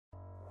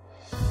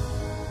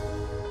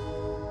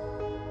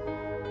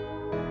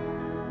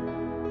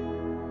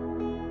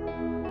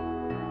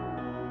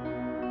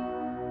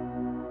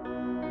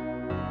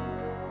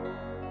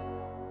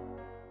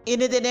In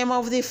the name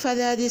of the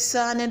Father, the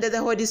Son, and the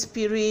Holy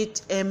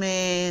Spirit.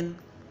 Amen.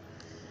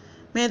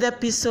 May the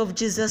peace of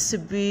Jesus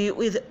be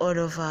with all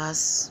of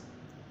us.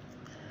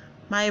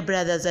 My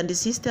brothers and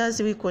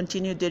sisters, we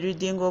continue the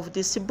reading of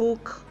this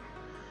book,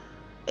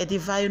 A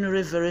Divine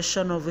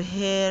Revelation of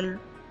Hell.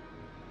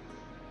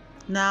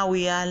 Now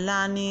we are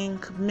learning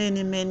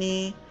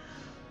many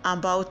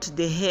about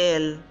the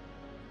hell.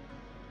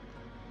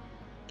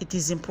 It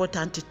is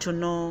important to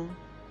know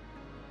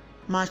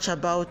much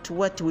about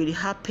what will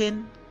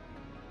happen,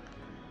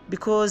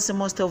 because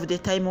most of the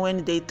time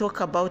when they talk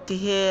about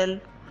hell,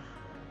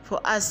 for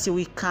us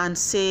we can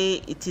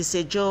say it is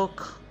a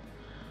joke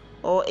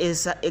or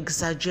is an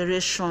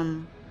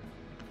exaggeration.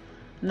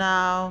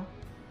 Now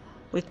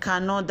we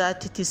can know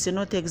that it is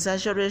not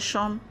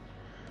exaggeration,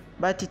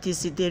 but it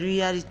is the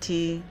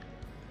reality.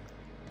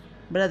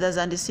 Brothers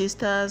and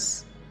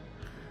sisters,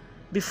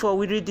 before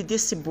we read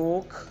this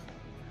book,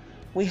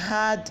 we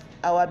had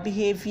our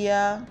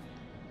behaviors.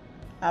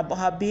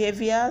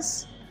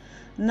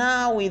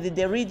 Now with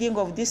the reading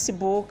of this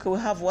book, we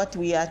have what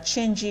we are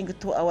changing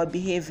to our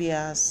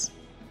behaviors.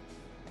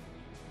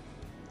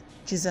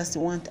 Jesus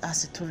wants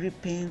us to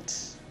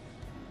repent,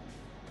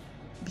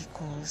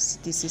 because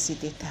this is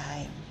the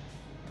time.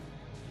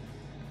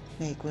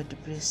 May God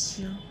bless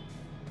you.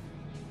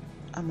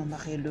 I'm Mama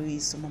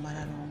Louise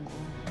Mamalalongo.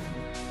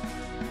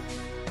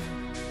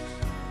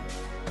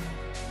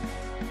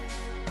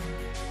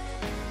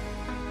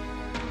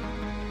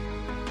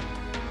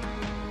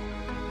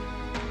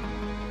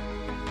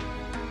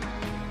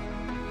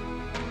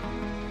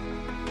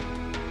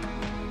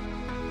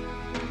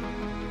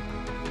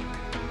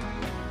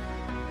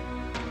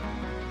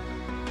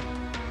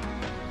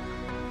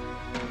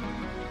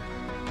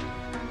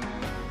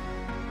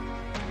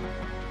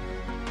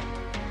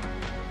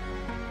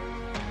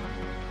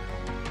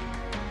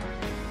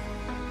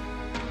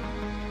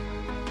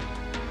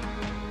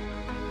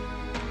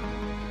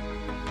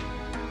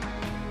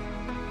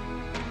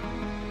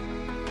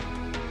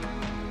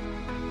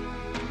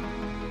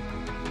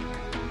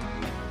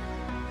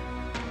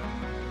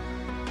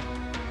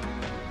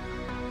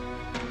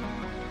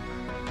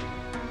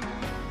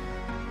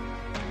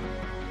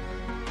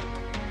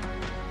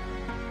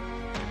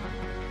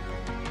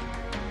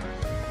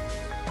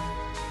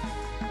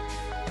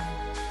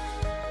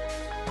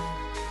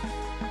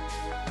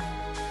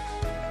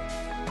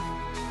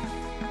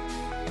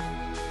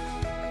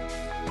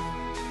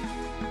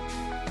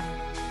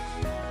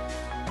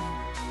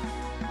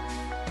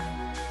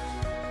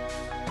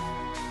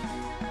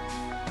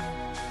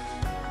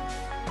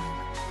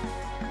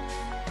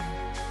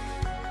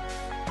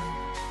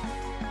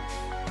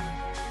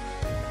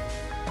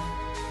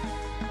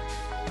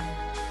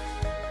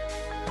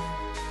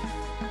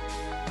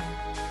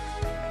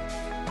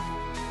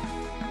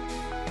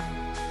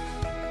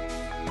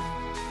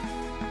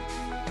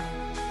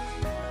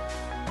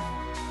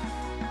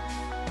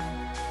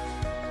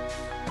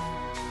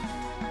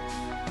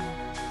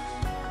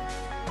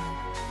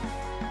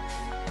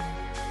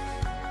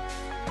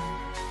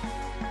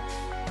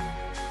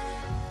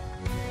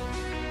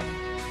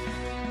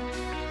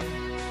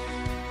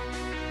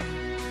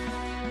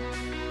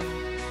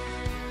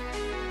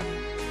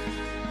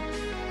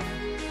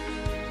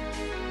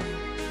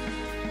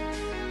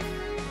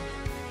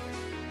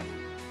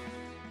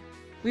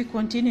 We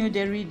continue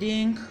the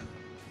reading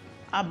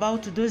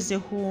about those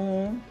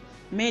who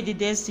made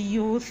this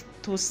youth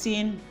to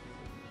sin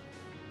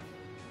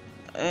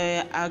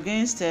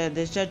against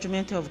the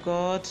judgment of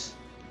God.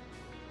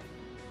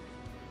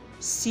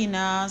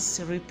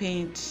 Sinners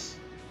repent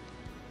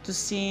to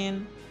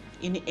sin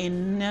in a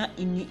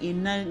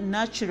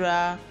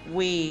natural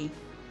way.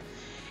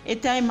 A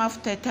time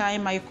after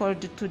time I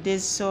called to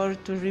this soul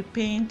to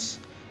repent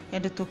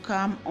and to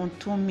come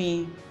unto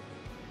me.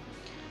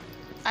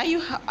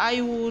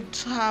 I would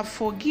have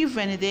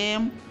forgiven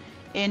them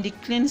and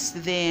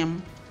cleansed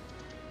them,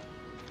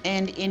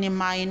 and in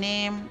my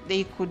name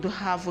they could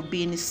have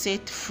been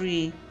set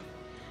free.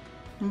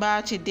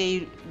 But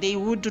they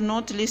would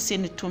not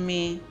listen to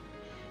me.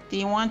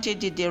 They wanted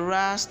the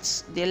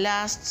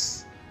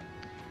lusts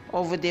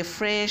of the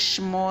flesh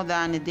more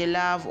than the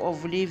love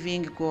of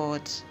living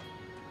God.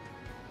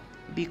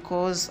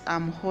 Because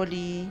I'm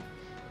holy,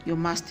 you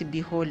must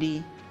be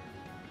holy.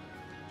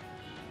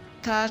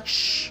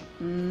 Touch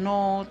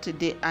not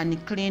the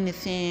unclean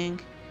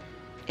thing,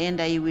 and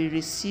I will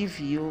receive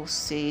you,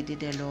 said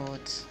the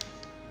Lord.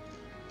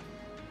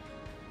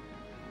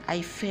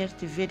 I felt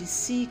very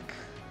sick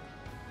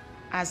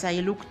as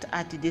I looked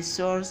at the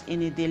souls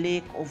in the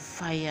lake of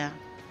fire.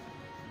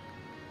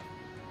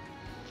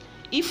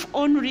 If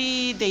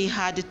only they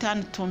had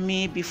turned to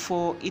me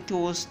before it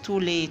was too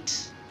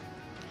late.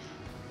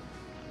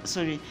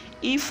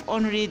 If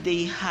only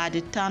they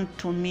had turned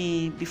to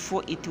me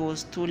before it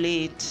was too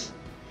late.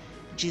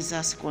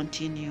 Jesus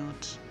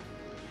continued.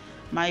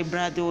 My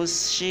blood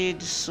was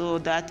shed so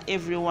that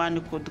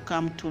everyone could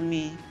come to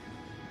me.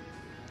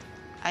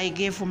 I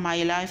gave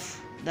my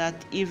life that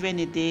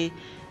even the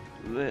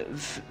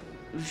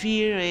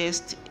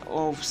vilest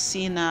of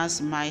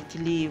sinners might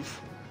live.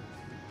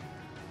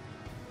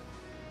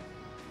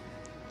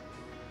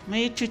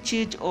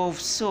 Multitude of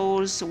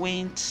souls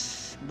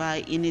went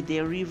by in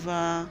the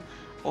river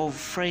of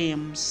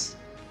flames,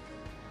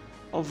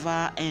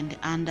 over and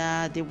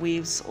under the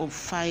waves of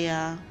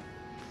fire.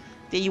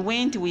 They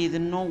went with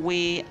no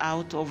way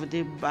out of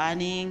the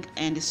burning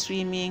and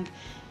swimming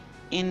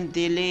in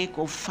the lake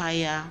of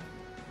fire.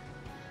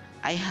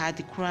 I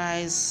had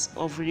cries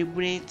of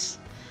regret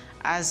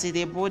as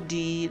the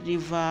bloody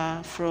river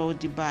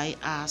flowed by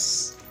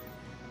us.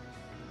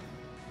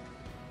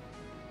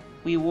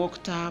 We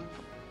walked up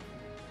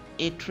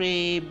a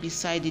trail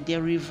beside the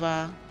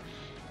river.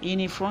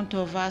 In front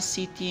of us,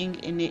 sitting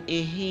in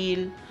a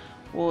hill,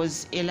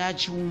 was a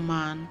large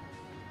woman.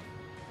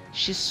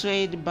 She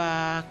swayed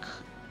back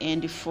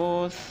and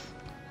forth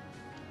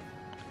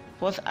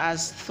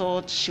as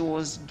though she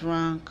was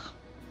drunk.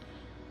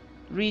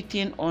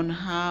 Written on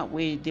her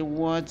were the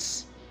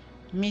words,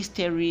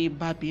 "Mystery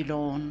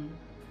Babylon."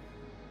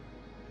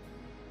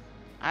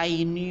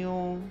 I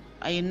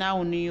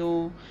now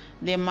knew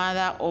the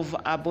mother of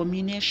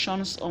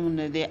abominations on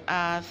the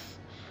earth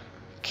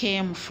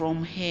came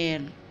from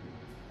hell.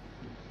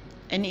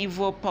 An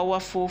evil,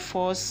 powerful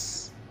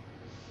force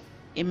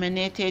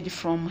emanated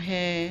from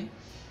her.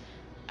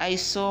 I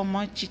saw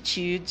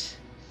multitude,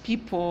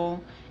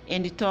 people,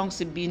 and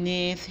tongues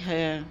beneath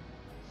her.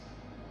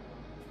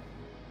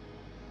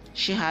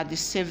 She had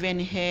 7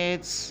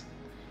 heads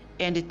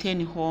and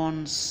 10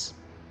 horns.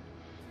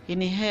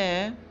 In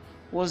her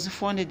was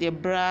found the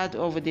blood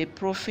of the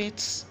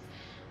prophets,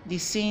 the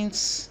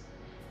saints,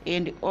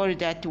 and all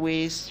that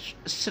were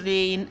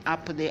slain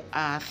up the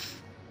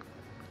earth.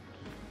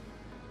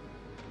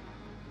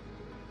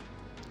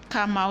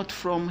 Come out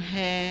from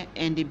her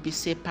and be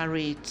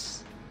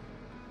separate,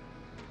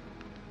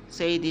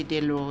 said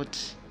the Lord.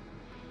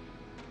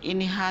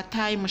 In her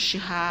time she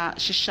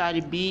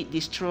shall be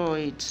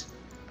destroyed.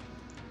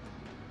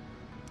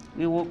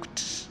 We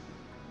walked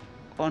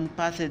on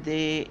past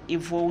the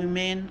evil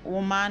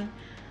woman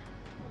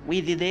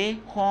with the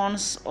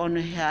horns on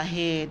her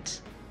head.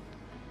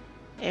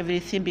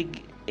 Everything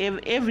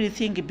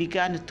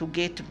began to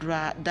get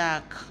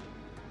dark.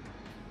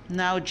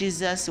 Now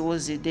Jesus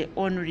was the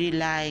only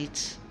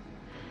light.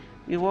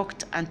 We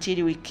walked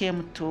until we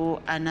came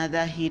to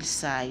another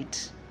hillside.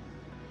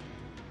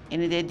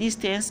 In the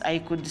distance, I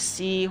could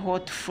see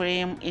hot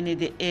flame in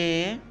the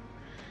air.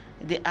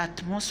 The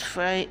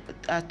atmosphere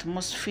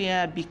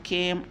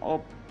became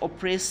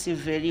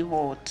oppressively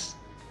hot.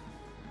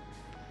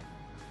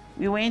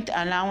 We went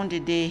around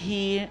the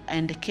hill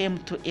and came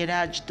to a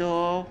large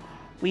door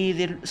with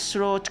a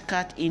throat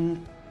cut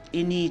in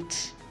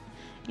it.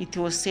 It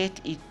was set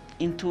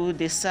into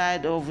the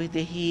side of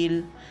the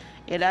hill.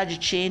 A large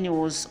chain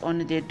was on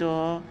the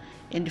door,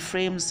 and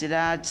flames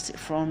emerged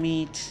from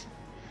it.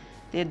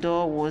 The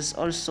door was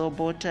also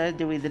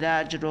bolted with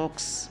large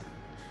rocks.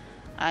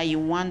 I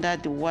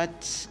wondered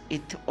what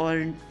it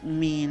all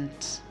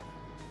meant.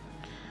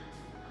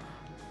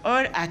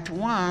 All at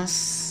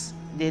once,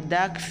 the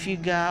dark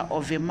figure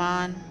of a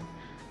man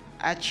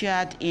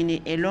appeared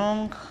in a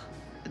long,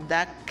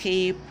 dark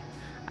cape,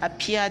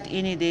 appeared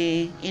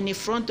in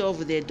front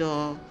of the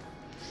door.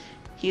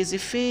 His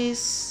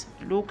face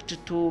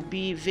looked to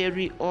be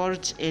very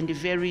old and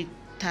very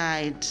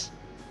tired.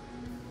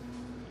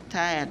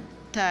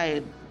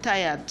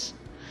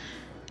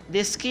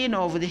 The skin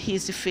of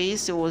his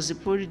face was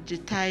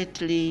pulled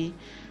tightly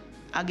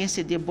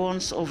against the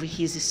bones of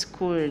his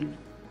skull.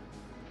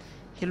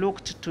 He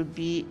looked to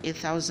be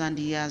 1,000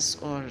 years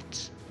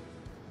old.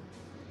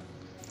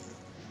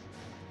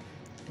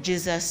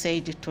 Jesus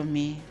said to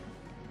me,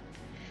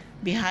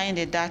 "Behind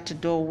that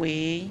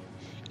doorway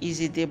is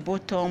the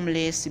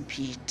bottomless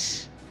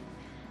pit.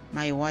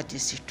 My word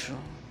is true."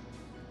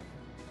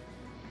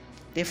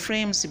 The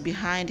flames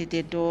behind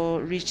the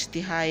door reached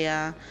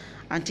higher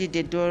until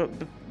the door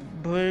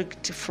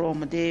burst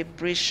from the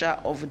pressure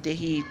of the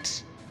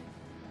heat.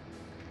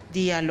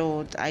 "Dear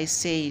Lord," I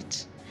said,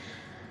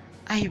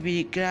 "I will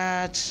be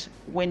glad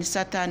when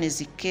Satan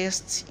is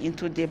cast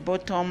into the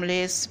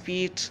bottomless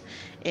pit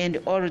and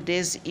all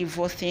these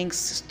evil things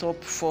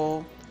stop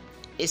for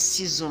a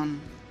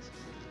season."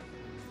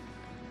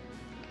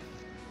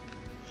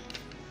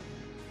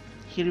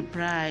 He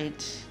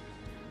replied,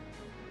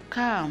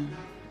 "Come,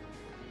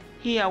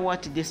 hear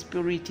what the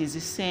Spirit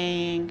is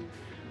saying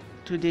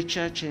to the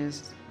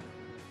churches.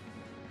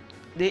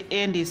 The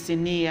end is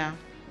near,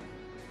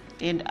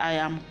 and I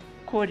am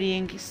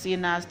calling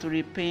sinners to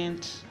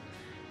repent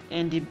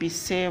and be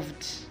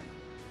saved.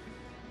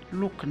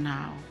 Look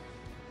now."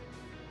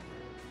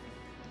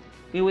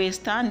 We were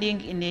standing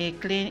in a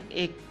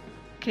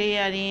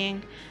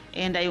clearing,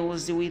 and I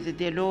was with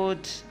the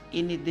Lord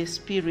in the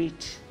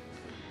Spirit.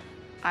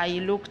 I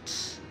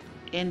looked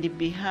and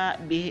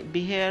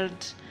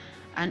beheld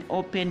an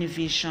open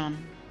vision.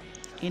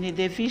 In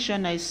the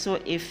vision, I saw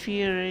a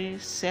fiery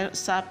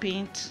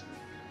serpent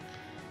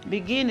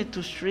begin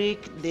to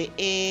strike the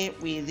air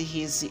with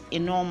his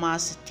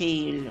enormous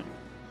tail.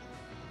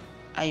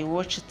 I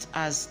watched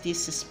as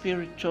this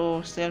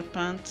spiritual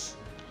serpent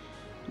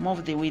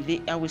moved with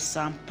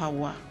awesome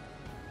power.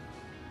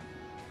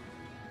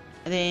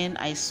 Then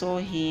I saw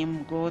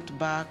him go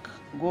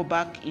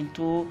back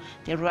into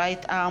the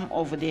right arm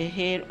of the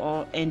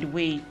hell and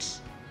wait.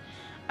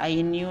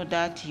 I knew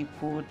that he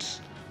could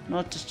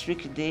not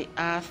strike the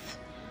earth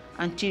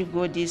until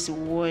God's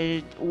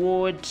word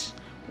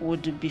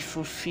would be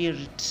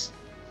fulfilled.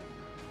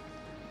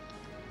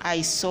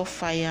 I saw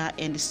fire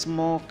and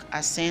smoke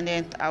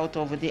ascended out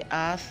of the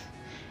earth,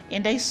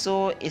 and I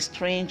saw a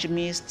strange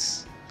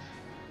mist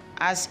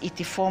as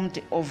it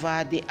formed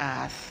over the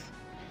earth.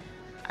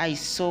 I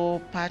saw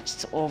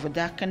patches of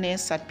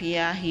darkness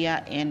appear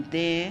here and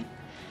there.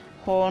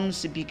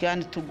 Horns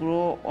began to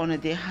grow on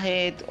the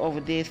head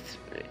of the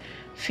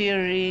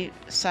fiery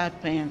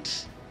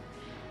serpent.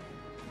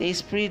 They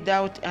spread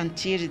out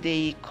until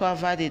they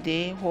covered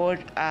the whole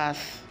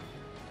earth.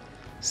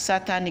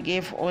 Satan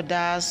gave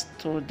orders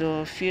to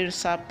the fiery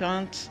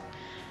serpent.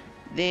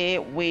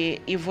 There were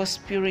evil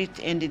spirits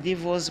and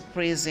devils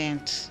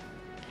present.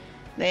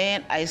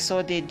 Then I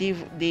saw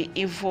the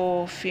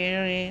evil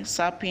fiery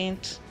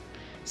serpent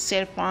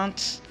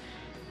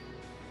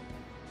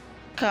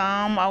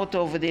come out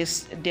of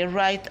the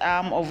right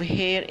arm of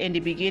hell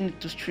and begin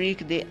to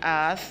strike the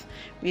earth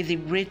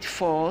with great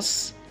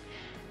force,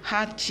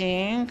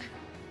 hurting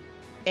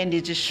and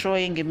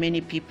destroying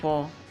many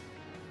people.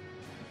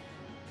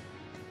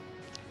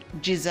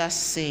 Jesus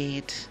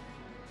said,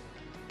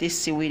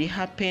 "This will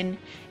happen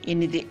in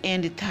the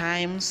end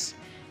times.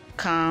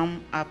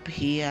 Come up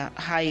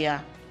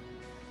higher."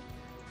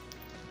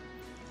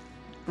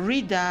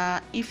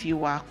 Reader, if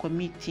you are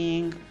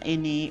committing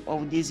any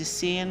of these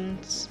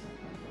sins,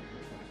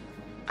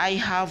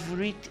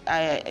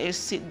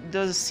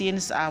 those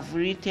sins I've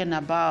written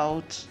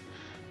about,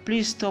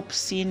 please stop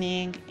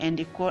sinning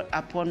and call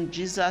upon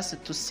Jesus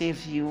to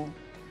save you.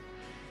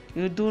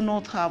 You do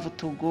not have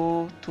to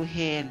go to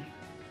hell.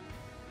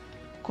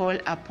 Call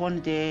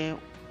upon the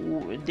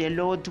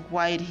Lord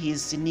while he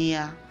is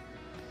near.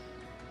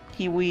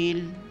 He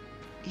will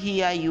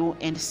hear you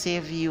and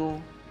save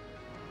you.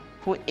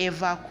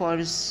 Whoever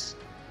calls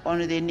on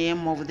the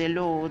name of the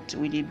Lord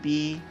will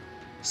be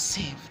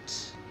saved.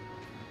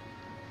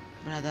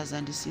 Brothers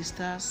and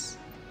sisters,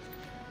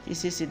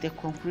 this is the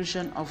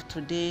conclusion of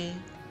today.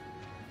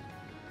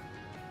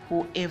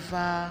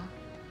 Whoever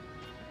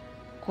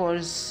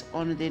calls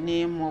on the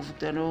name of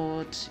the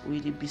Lord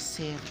will be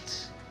saved.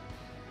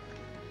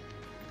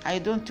 I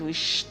don't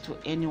wish to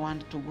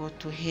anyone to go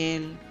to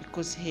hell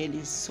because hell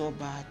is so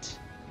bad.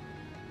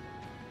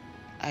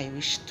 I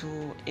wish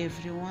to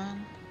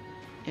everyone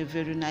a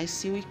very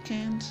nice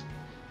weekend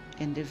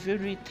and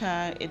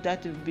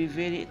that will be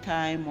very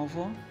time of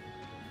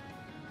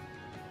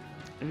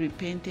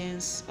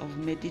repentance, of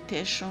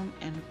meditation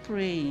and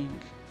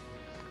praying.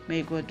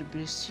 May God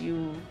bless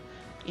you.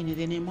 In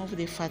the name of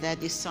the Father,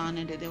 the Son,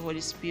 and the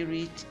Holy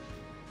Spirit.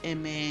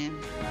 Amen.